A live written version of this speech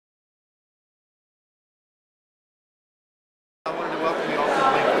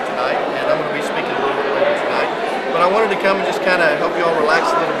wanted to come and just kind of help you all relax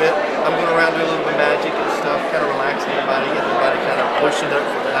a little bit. I'm going around doing a little bit of magic and stuff, kind of relaxing everybody, getting everybody kind of loosened up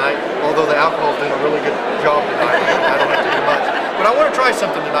for the night. Although the alcohol's doing a really good job tonight, I don't have to do much. But I want to try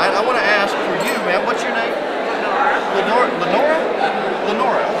something tonight. I want to ask for you, ma'am, what's your name? Lenora. Lenora?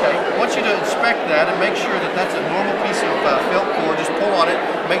 Lenora, okay. I want you to inspect that and make sure that that's a normal piece of felt core. Just pull on it,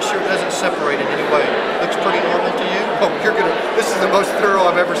 make sure it doesn't separate in any way. Looks pretty normal to you? Oh, this is the most thorough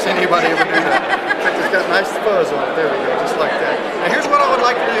I've ever seen anybody ever do that. In fact, it's got nice fuzz on it. There we go, just like that. Now here's what I would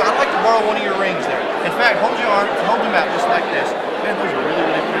like to do. I'd like to borrow one of your rings there. In fact, hold your arm, hold them out just like this. Man, those are really,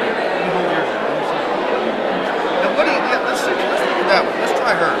 really pretty. Let me hold yours. Now what do you, yeah, let's look at that one. Let's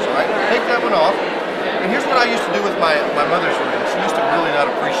try hers, all right? Take that one off. And here's what I used to do with my mother's ring. She used to really not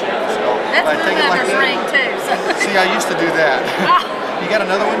appreciate this at all. That's my mother's ring too. So. See, I used to do that. You got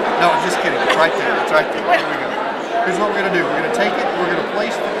another one? No, just kidding. It's right there. It's right there. Here we go. Here's what we're going to do. We're going to take it, we're going to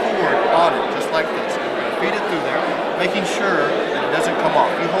place the cord on it, just like this. And we're going to feed it through there, making sure that it doesn't come off.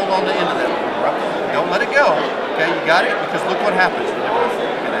 You hold on the end of that. Don't let it go. Okay, you got it? Because look what happens. Look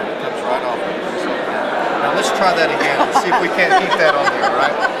at that. It comes right off. Now let's try that again. Let's see if we can't keep that on there, all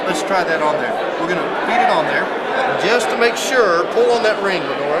right? Let's try that on there. We're going to feed it on there. And just to make sure, pull on that ring,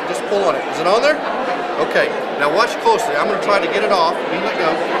 Lenora. Just pull on it. Is it on there? Okay. Now watch closely. I'm going to try to get it off. You let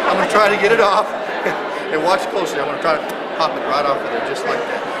go. I'm going to try to get it off. And watch closely. I'm going to try to pop it right off of there, just like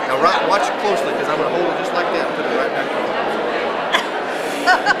that. Now watch closely, because I'm going to hold it just like that and put it right back on.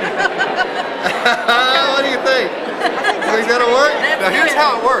 What do you think? Is that gonna work? Now here's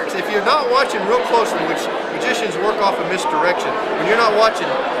how it works. If you're not watching real closely, which magicians work off a misdirection, when you're not watching,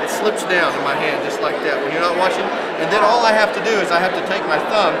 it slips down in my hand just like that. When you're not watching, and then all I have to do is I have to take my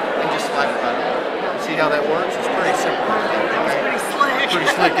thumb and just slide it right off. See how that works? It's pretty simple. That's pretty slick.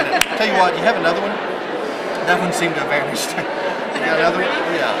 Pretty slick, isn't it? Tell you what, you have another one? That one seemed to have vanished. You got another one?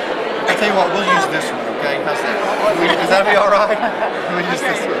 Yeah. I'll tell you what, we'll use this one, okay? How's that? Does that be alright? We'll use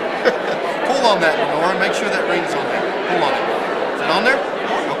this one. Pull on that, Lenora, and make sure that ring's on there. Pull on it. Is it on there?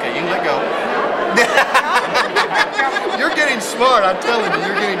 Okay, you can let go. You're getting smart, I'm telling you,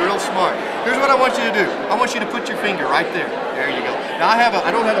 you're getting real smart. Here's what I want you to do. I want you to put your finger right there. There you go. Now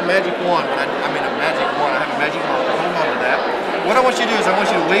I don't have a magic wand, but I mean a magic wand. I have a magic marker. Hold on to that. What I want you to do is I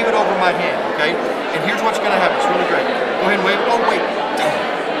want you to wave it over my hand, okay? And here's what's going to happen. It's really great. Go ahead and wave it. Oh, wait.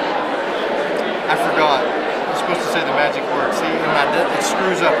 I forgot. I'm supposed to say the magic word. See, it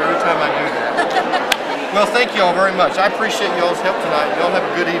screws up every time I do that. Well, thank you all very much. I appreciate y'all's help tonight. Y'all have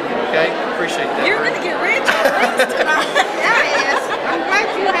a good evening, okay? Appreciate that. You're going to get rich on rings tonight. Yeah, it is. I'm glad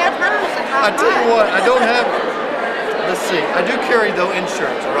you have hers and not I tell you what, I don't have, let's see, I do carry, though,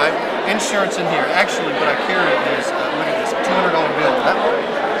 insurance, all right? Insurance in here. Actually, what I carry is, look at this, a $200 bill. That one?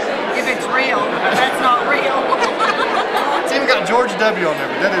 If it's real, that's not real. It's even got George W. on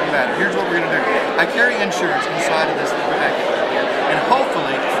there, but that doesn't matter. Here's what we're going to do. I carry insurance inside of this little packet right here, and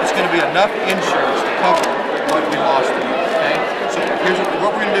hopefully it's going to be enough insurance to cover what we lost in it, okay? So here's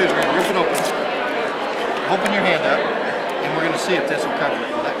what we're going to do is we're going to rip it open. Open your hand up, and we're going to see if this will cover it.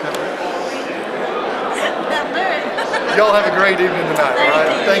 Will that cover it? That'll do it. Y'all have a great evening tonight, all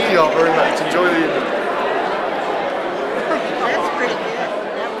right? Thank you all very much. Enjoy the evening. That's pretty good.